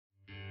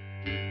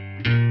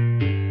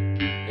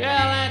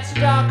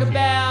talk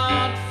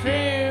about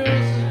fears.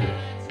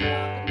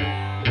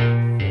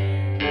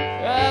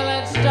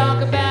 Let's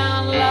talk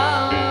about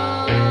love.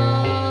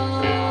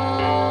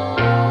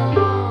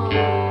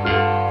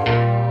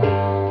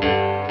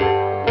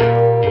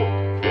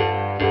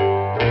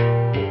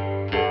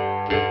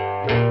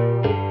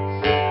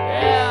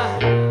 Yeah,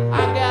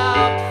 I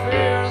got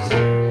fears,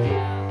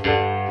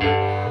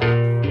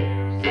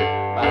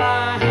 but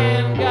I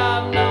ain't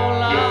got no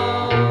love.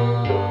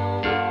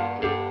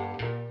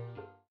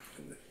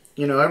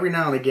 You know, every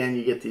now and again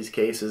you get these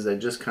cases that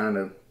just kind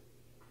of,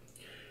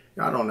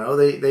 I don't know,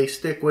 they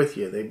stick with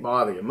you, they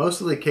bother you. Most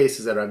of the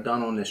cases that I've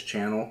done on this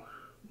channel,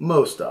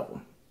 most of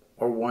them,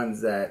 are ones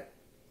that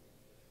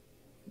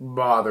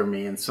bother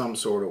me in some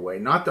sort of way.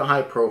 Not the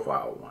high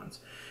profile ones.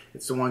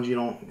 It's the ones you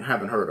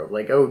haven't heard of.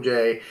 Like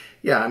OJ,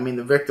 yeah, I mean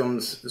the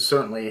victims,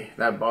 certainly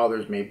that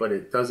bothers me, but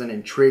it doesn't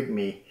intrigue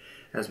me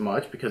as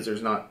much because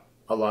there's not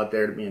a lot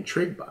there to be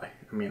intrigued by.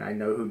 I mean, I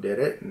know who did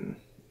it and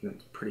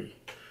it's pretty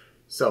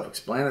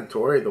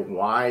self-explanatory. The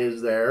why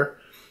is there.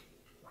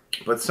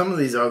 But some of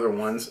these other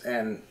ones,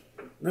 and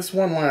this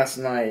one last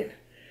night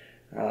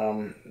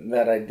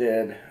that I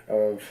did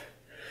of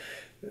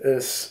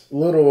this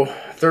little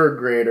third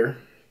grader,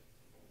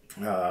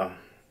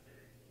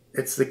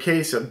 it's the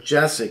case of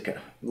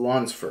Jessica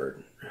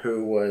Lunsford,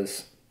 who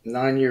was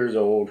 9 years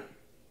old,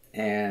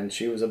 and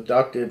she was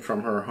abducted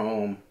from her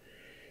home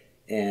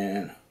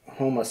in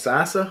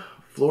Homosassa,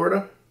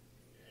 Florida.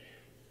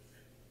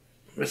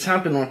 This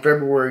happened on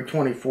February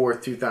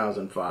 24th,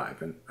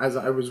 2005. And as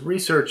I was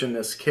researching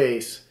this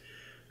case,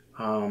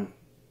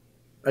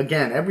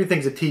 again,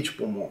 everything's a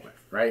teachable moment,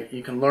 right?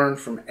 You can learn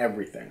from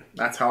everything.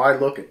 That's how I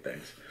look at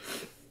things.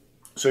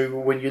 So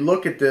when you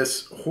look at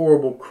this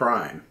horrible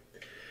crime,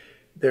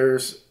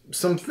 there's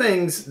some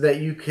things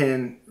that you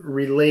can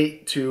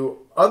relate to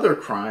other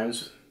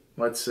crimes,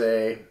 let's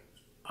say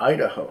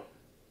Idaho,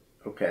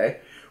 okay?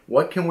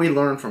 What can we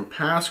learn from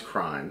past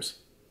crimes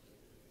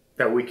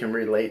that we can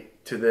relate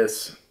to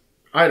this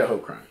Idaho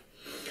crime?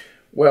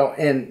 Well,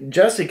 in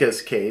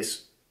Jessica's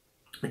case,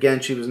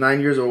 again, she was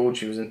 9 years old,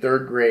 she was in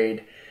third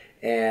grade,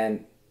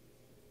 and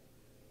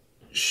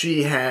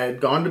she had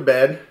gone to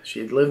bed. She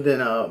had lived in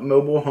a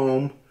mobile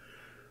home,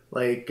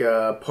 like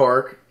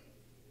park,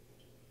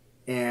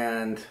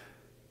 and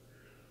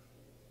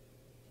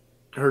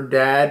her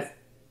dad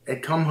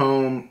had come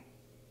home,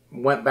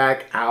 went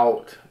back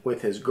out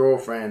with his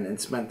girlfriend, and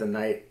spent the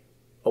night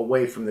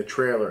away from the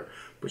trailer.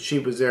 But she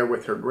was there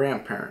with her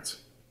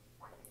grandparents.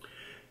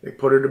 They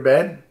put her to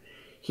bed.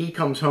 He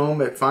comes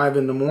home at 5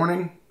 in the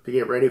morning to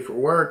get ready for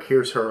work,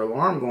 hears her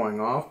alarm going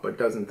off, but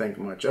doesn't think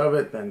much of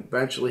it. Then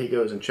eventually he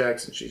goes and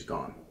checks, and she's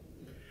gone.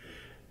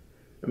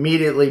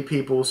 Immediately,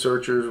 people,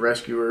 searchers,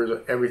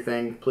 rescuers,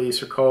 everything,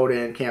 police are called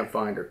in, can't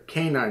find her.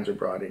 Canines are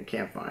brought in,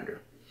 can't find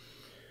her.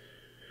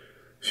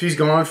 She's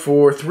gone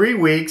for 3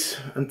 weeks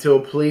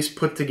until police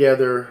put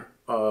together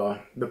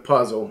the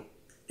puzzle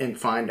and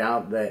find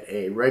out that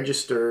a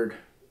registered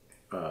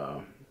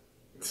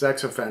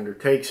sex offender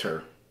takes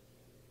her,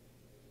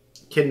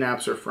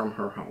 kidnaps her from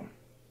her home.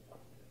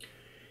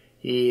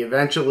 He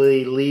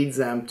eventually leads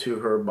them to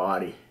her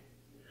body,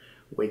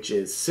 which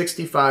is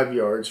 65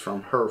 yards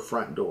from her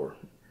front door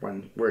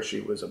where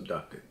she was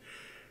abducted.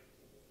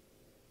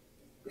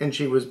 And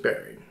she was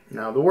buried.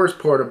 Now, the worst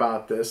part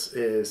about this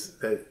is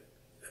that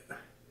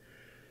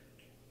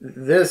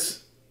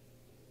this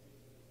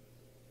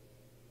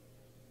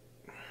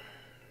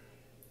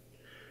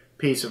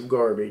piece of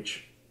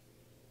garbage,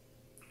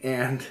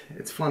 and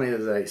it's funny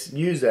as I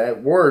use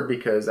that word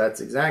because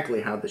that's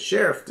exactly how the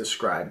sheriff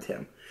described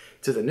him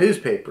to the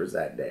newspapers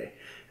that day,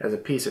 as a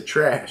piece of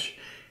trash.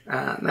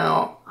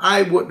 Now,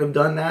 I wouldn't have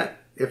done that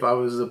if I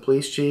was a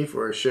police chief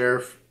or a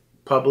sheriff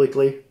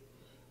publicly,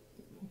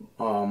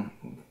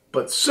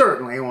 but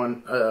certainly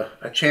on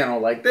a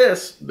channel like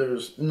this,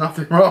 there's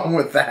nothing wrong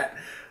with that.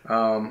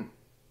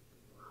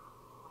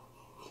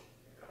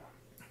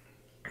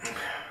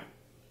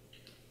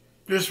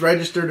 This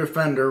registered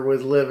offender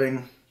was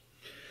living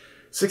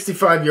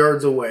 65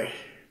 yards away.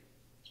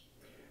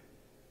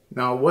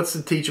 Now, what's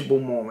the teachable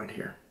moment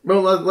here?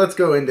 Well, let's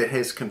go into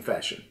his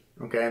confession,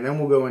 okay? And then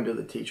we'll go into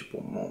the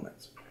teachable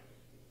moments.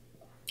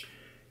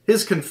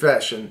 His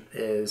confession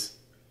is,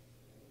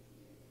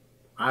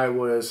 I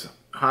was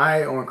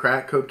high on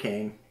crack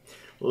cocaine,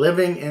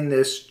 living in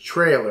this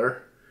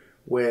trailer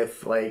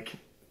with, like,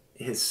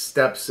 his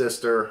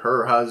stepsister,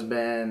 her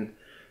husband,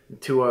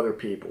 and 2 other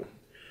people.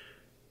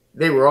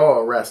 They were all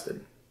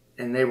arrested.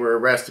 And they were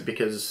arrested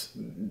because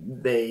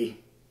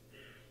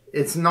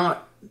it's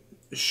not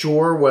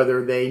sure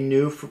whether they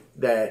knew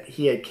that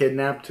he had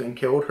kidnapped and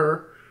killed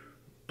her,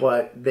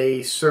 but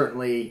they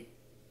certainly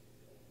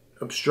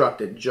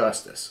obstructed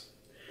justice.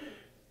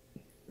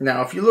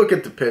 Now, if you look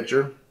at the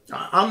picture,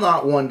 I'm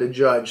not one to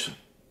judge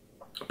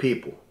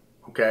people,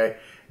 okay?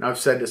 And I've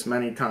said this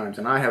many times,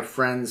 and I have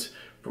friends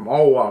from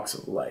all walks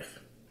of life.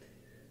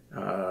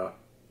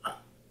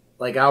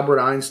 Like Albert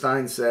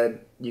Einstein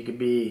said, you could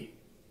be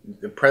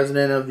the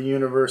president of the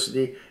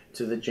university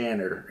to the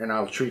janitor, and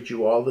I'll treat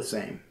you all the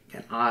same.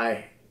 And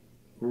I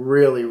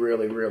really,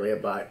 really, really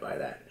abide by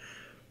that.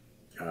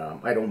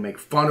 I don't make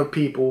fun of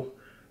people.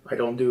 I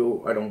don't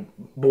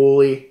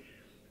bully.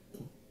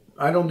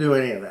 I don't do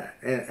any of that.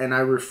 And I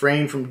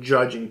refrain from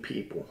judging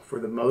people for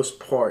the most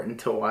part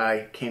until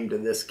I came to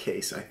this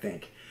case, I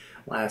think,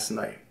 last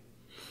night.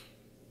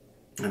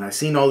 And I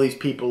seen all these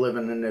people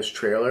living in this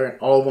trailer, and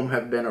all of them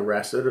have been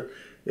arrested.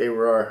 They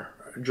were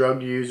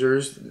drug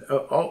users.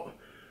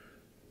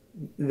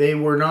 They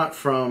were not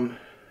from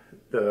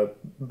the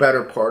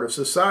better part of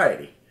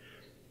society.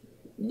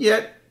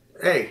 Yet,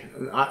 hey,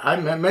 I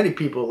met many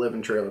people who live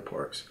in trailer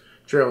parks,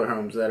 trailer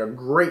homes that are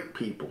great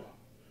people.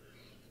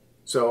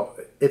 So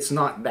it's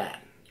not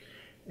that.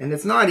 And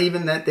it's not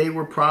even that they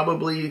were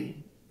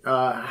probably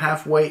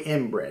halfway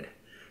inbred,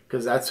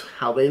 because that's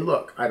how they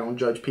look. I don't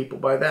judge people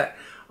by that.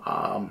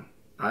 I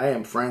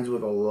am friends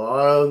with a lot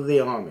of the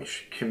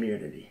Amish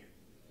community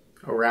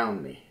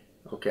around me,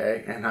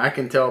 okay? And I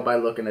can tell by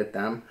looking at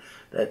them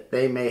that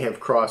they may have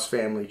crossed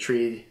family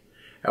tree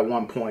at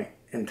one point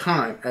in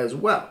time as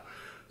well.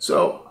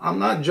 So I'm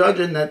not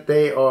judging that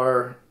they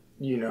are,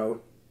 you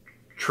know,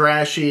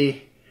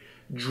 trashy,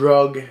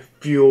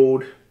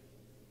 drug-fueled,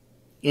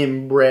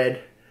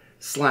 inbred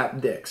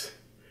slapdicks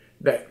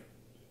that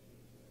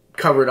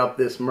covered up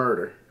this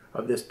murder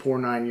of this poor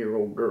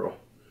 9-year-old girl.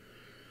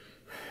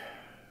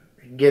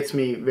 It gets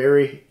me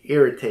very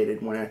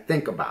irritated when I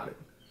think about it,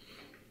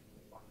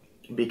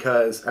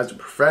 because as a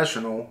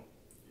professional,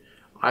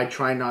 I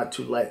try not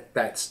to let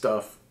that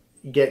stuff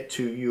get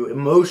to you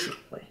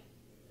emotionally.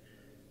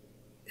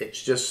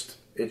 It's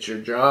your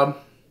job.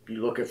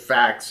 You look at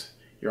facts,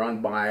 you're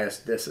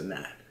unbiased, this and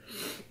that.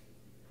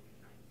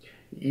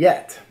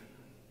 Yet,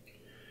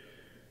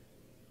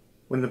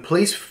 when the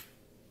police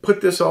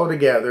put this all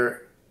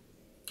together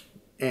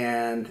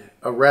and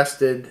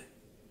arrested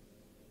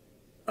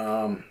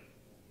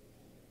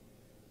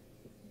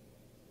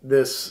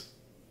this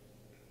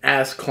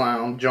ass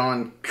clown,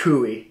 John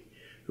Couey,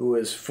 who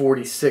was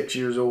 46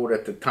 years old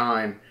at the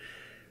time,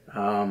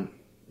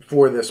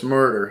 for this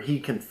murder, he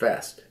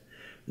confessed.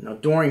 Now,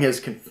 during his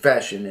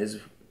confession,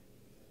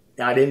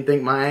 I didn't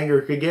think my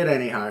anger could get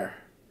any higher.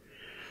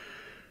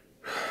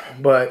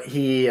 But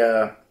he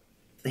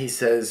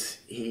says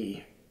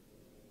he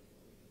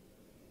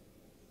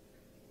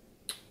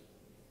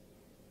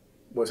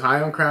was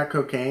high on crack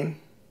cocaine,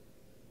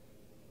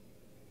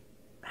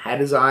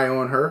 had his eye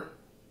on her,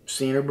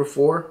 seen her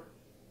before,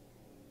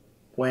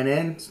 went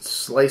in,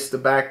 sliced the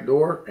back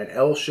door, an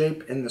L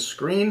shape in the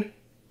screen,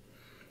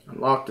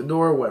 unlocked the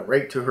door, went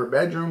right to her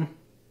bedroom,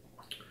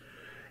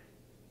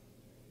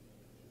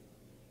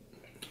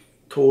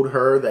 told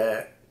her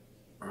that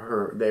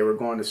they were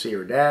going to see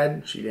her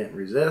dad. She didn't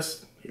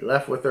resist. He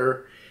left with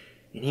her,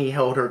 and he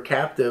held her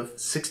captive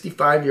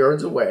 65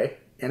 yards away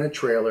in a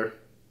trailer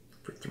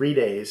for 3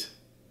 days.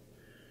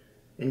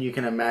 And you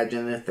can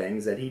imagine the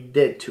things that he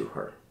did to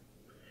her.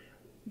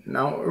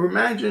 Now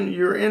imagine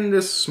you're in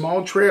this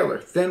small trailer,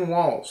 thin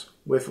walls,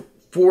 with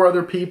 4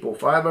 other people,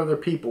 5 other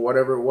people,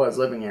 whatever it was,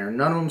 living here.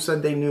 None of them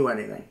said they knew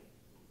anything.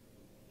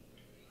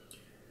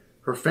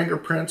 Her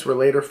fingerprints were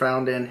later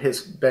found in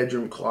his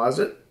bedroom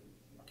closet.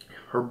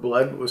 Her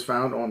blood was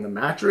found on the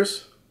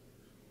mattress,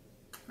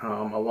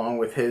 along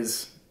with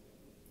his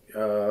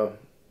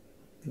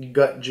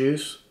gut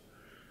juice.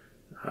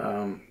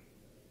 And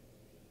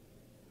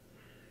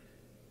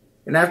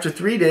after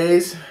 3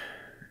 days,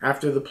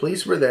 after the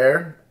police were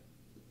there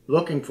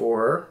looking for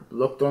her,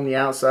 looked on the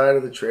outside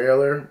of the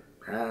trailer,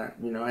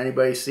 you know,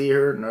 anybody see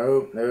her?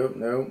 No.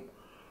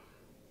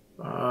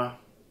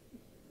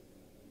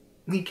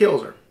 He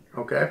kills her,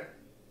 okay?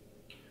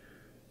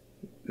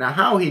 Now,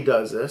 how he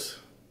does this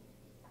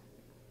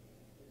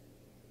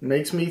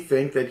makes me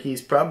think that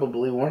he's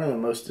probably one of the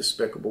most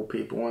despicable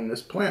people on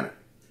this planet.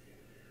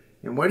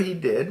 And what he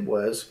did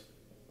was,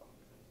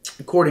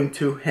 according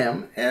to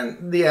him,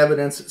 and the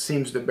evidence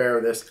seems to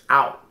bear this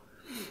out,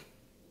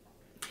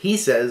 he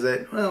says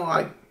that, well,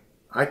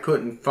 I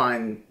couldn't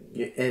find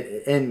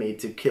it in me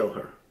to kill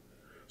her.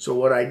 So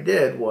what I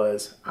did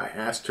was I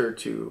asked her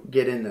to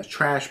get in the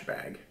trash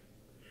bag,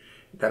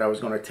 that I was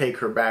going to take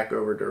her back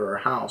over to her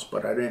house,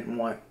 but I didn't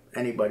want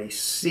anybody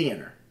seeing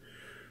her.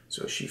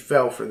 So she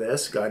fell for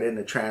this, got in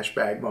the trash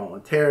bag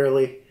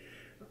voluntarily.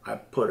 I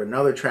put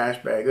another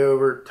trash bag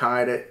over,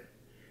 tied it,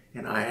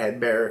 and I had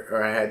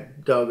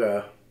dug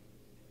a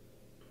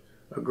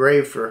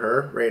grave for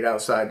her right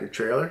outside the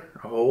trailer,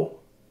 a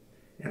hole,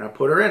 and I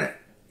put her in it.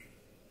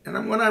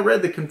 And when I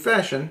read the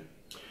confession,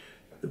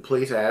 the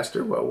police asked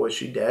her, well, was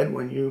she dead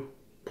when you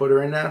put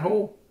her in that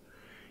hole?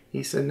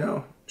 He said,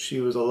 no, she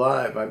was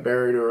alive. I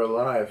buried her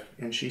alive,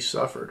 and she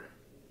suffered.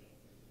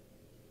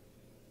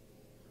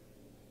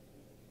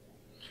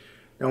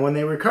 Now, when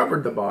they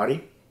recovered the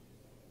body,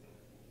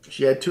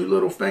 she had 2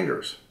 little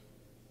fingers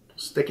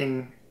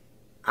sticking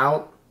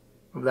out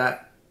of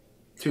that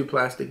 2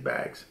 plastic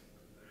bags,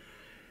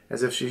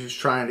 as if she was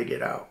trying to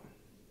get out.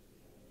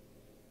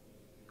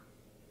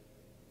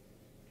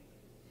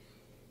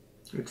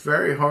 It's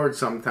very hard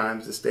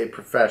sometimes to stay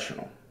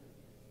professional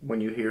when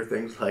you hear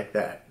things like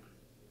that.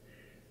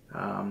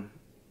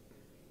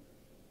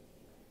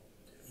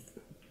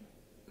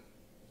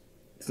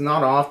 It's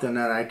not often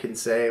that I can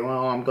say,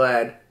 well, I'm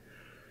glad.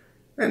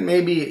 And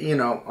maybe, you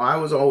know, I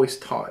was always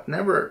taught,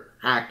 never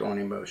act on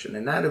emotion.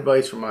 And that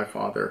advice from my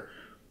father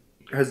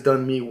has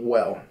done me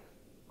well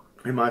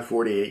in my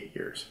 48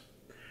 years.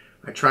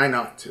 I try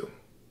not to.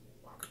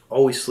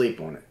 Always sleep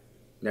on it.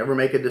 Never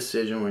make a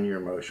decision when you're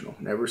emotional.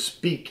 Never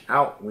speak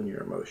out when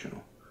you're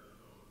emotional.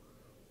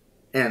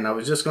 And I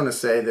was just going to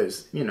say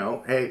there's, you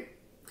know, hey,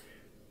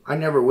 I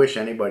never wish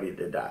anybody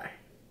to die.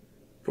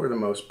 For the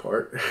most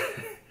part.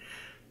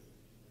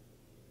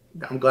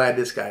 I'm glad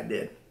this guy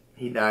did.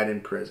 He died in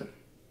prison.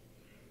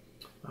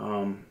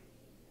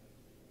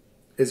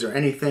 Is there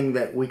anything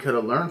that we could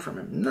have learned from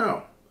him?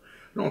 No.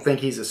 I don't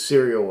think he's a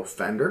serial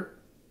offender.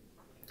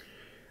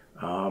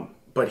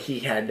 But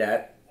he had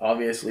that,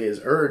 obviously, his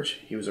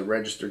urge. He was a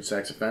registered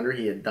sex offender.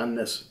 He had done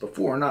this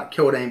before, not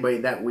killed anybody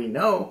that we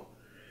know.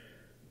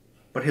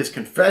 But his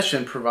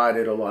confession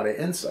provided a lot of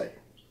insight.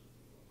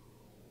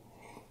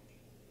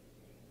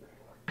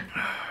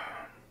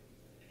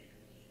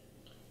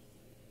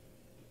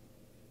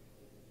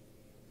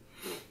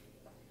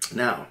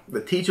 Now,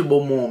 the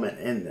teachable moment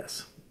in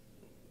this.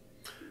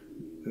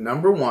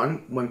 Number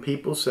one, when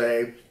people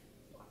say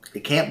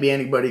it can't be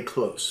anybody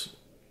close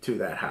to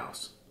that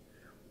house.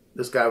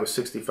 This guy was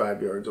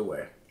 65 yards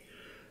away.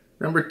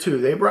 Number two,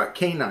 they brought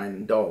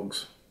canine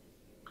dogs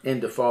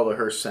in to follow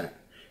her scent.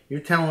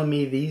 You're telling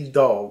me these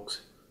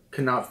dogs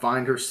could not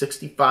find her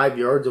 65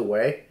 yards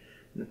away?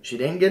 She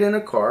didn't get in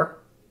a car.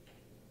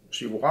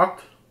 She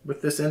walked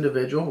with this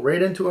individual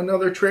right into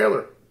another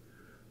trailer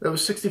that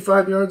was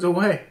 65 yards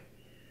away.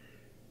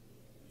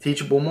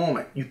 Teachable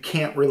moment. You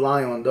can't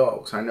rely on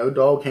dogs. I know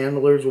dog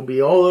handlers will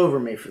be all over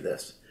me for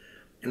this.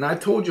 And I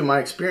told you my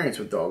experience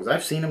with dogs.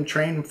 I've seen them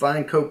train and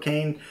find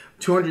cocaine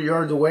 200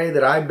 yards away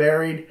that I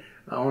buried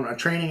on a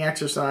training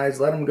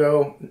exercise. Let them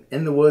go.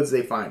 In the woods,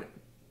 they find it.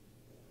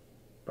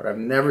 But I've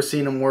never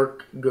seen them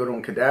work good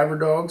on cadaver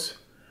dogs,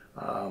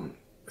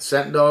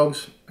 scent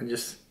dogs.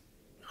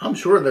 I'm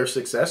sure they're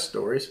success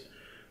stories,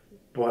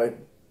 but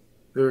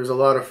there's a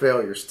lot of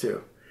failures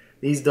too.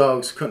 These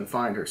dogs couldn't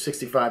find her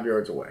 65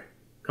 yards away.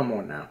 Come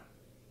on now.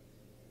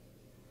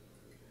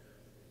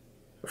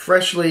 A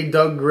freshly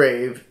dug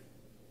grave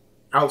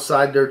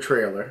outside their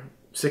trailer,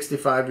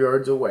 65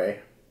 yards away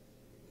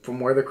from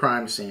where the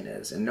crime scene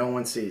is, and no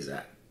one sees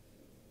that.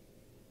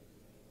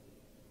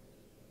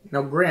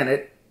 Now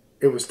granted,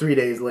 it was 3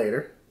 days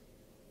later,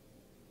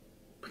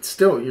 but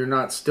still, you're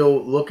not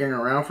still looking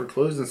around for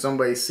clues and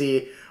somebody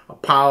see a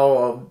pile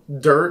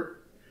of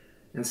dirt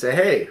and say,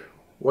 hey,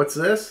 what's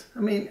this? I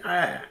mean,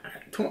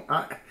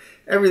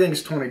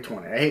 everything's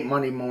 2020. I hate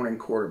Monday morning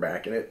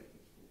quarterbacking it.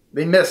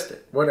 They missed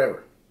it.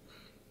 Whatever.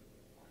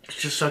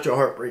 It's just such a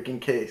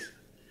heartbreaking case.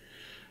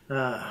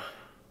 Alright,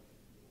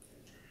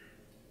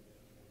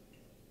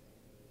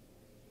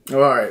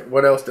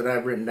 what else did I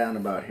have written down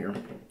about here?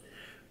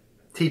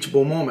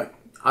 Teachable moment.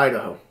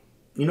 Idaho.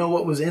 You know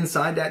what was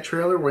inside that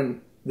trailer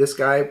when this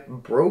guy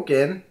broke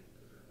in,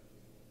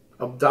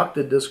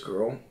 abducted this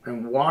girl,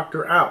 and walked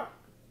her out?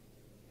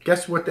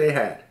 Guess what they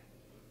had?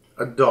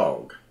 A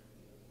dog.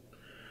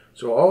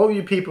 So all of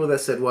you people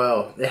that said,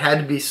 well, it had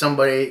to be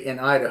somebody in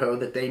Idaho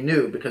that they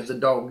knew because the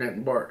dog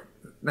didn't bark.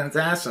 That's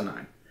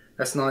asinine.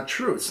 That's not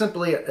true. It's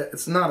simply,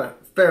 it's not a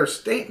fair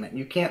statement.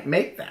 You can't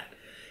make that.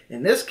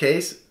 In this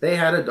case, they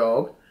had a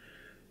dog.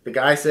 The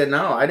guy said,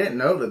 no, I didn't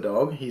know the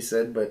dog. He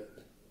said, but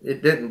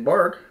it didn't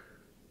bark.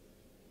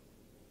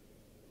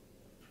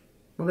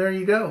 Well, there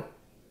you go.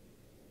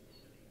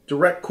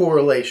 Direct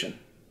correlation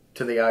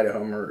to the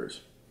Idaho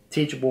murders.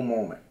 Teachable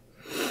moment.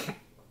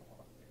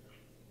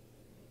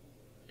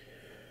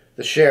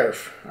 The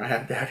sheriff, I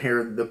have down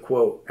here the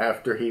quote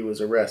after he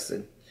was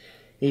arrested.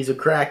 He's a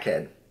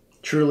crackhead.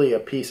 Truly a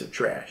piece of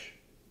trash.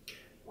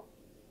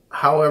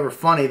 However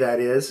funny that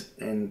is,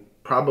 and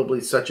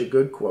probably such a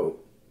good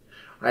quote,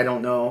 I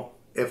don't know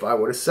if I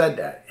would have said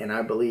that. And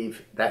I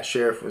believe that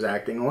sheriff was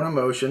acting on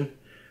emotion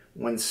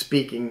when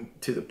speaking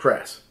to the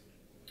press.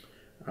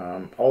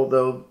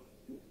 Although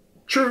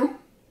true,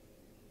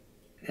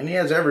 and he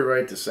has every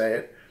right to say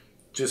it,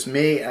 just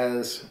me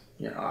as,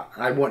 you know,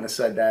 I wouldn't have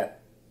said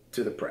that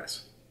to the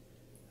press.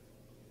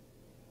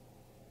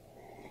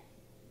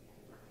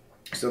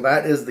 So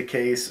that is the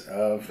case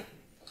of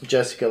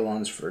Jessica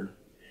Lunsford.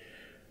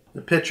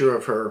 The picture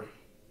of her,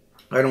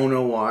 I don't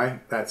know why,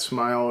 that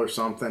smile or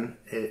something,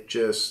 it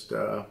just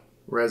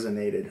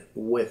resonated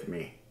with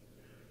me.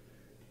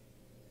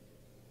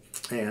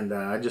 And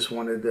I just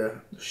wanted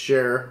to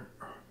share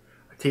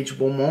a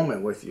teachable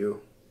moment with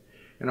you.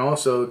 And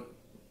also,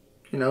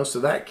 you know, so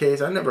that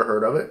case, I never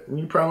heard of it. And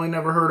you probably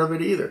never heard of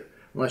it either,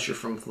 unless you're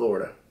from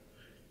Florida.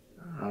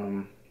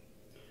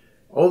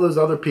 All those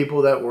other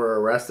people that were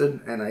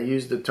arrested, and I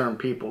use the term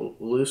people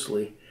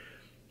loosely,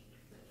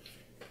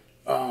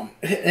 I'm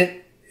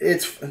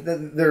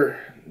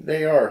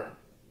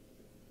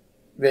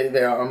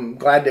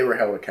glad they were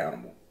held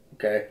accountable,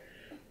 okay?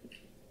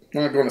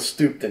 I'm not going to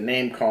stoop to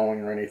name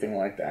calling or anything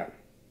like that.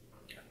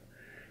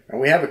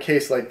 And we have a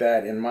case like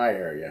that in my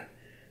area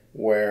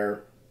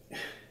where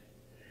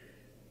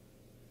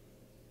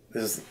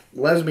this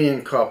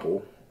lesbian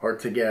couple are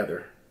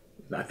together.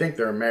 I think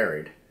they're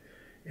married.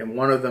 And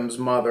one of them's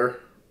mother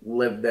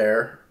lived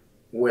there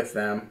with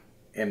them,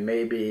 and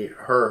maybe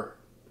her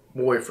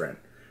boyfriend,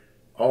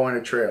 all in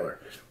a trailer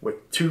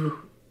with 2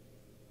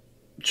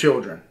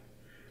 children.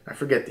 I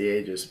forget the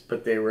ages,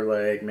 but they were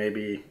like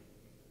maybe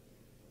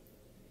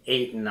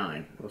 8 and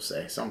 9, we'll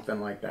say,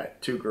 something like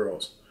that. 2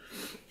 girls.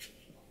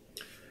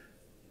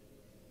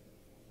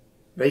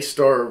 They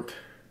starved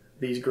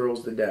these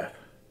girls to death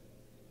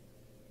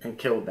and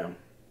killed them,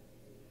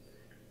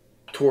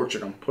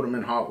 tortured them, put them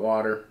in hot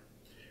water,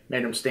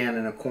 made them stand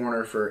in a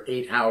corner for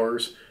 8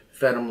 hours,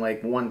 fed them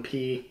like 1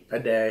 pea a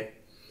day.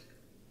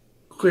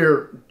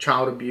 Clear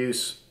child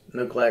abuse,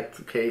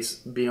 neglect case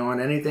beyond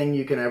anything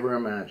you can ever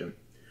imagine.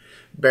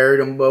 Buried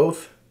them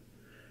both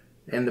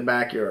in the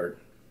backyard.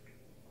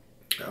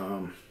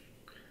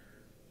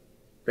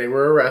 They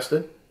were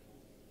arrested,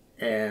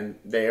 and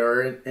they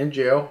are in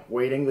jail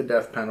waiting the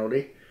death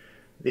penalty.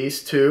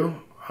 These 2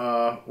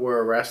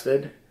 were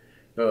arrested.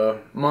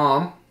 The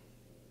mom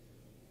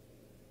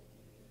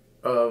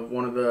of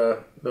one of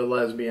the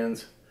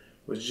lesbians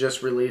was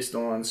just released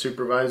on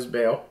supervised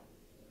bail.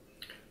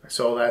 I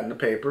saw that in the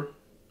paper.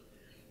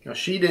 Now,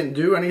 she didn't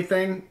do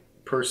anything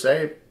per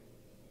se,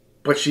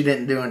 but she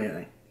didn't do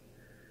anything.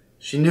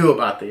 She knew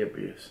about the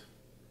abuse,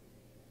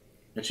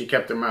 and she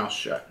kept her mouth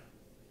shut.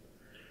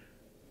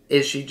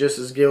 Is she just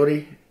as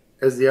guilty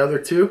as the other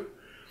 2?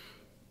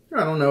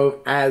 I don't know if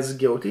as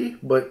guilty,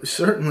 but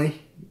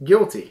certainly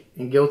guilty,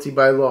 and guilty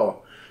by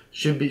law.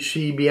 Should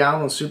she be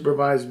out on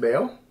supervised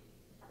bail?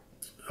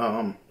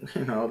 You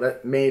know,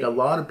 that made a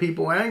lot of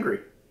people angry,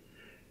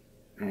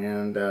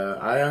 and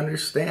I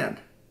understand.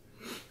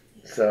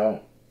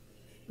 So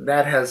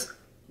that has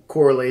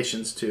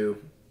correlations to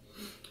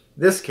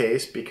this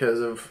case because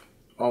of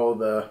all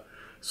the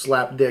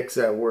slapdicks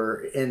that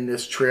were in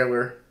this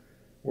trailer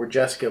where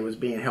Jessica was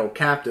being held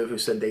captive, who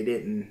said they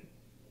didn't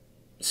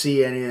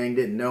see anything,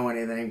 didn't know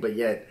anything, but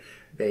yet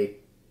they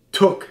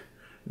took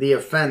the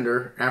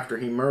offender after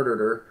he murdered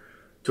her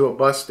to a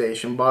bus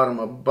station, bought him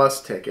a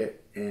bus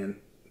ticket, and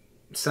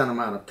sent him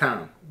out of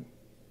town,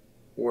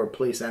 where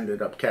police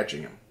ended up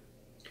catching him.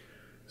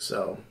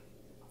 So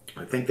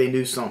I think they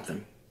knew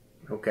something,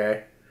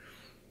 okay?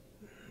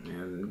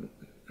 And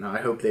I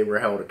hope they were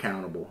held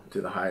accountable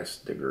to the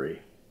highest degree.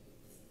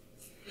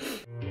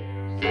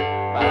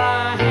 But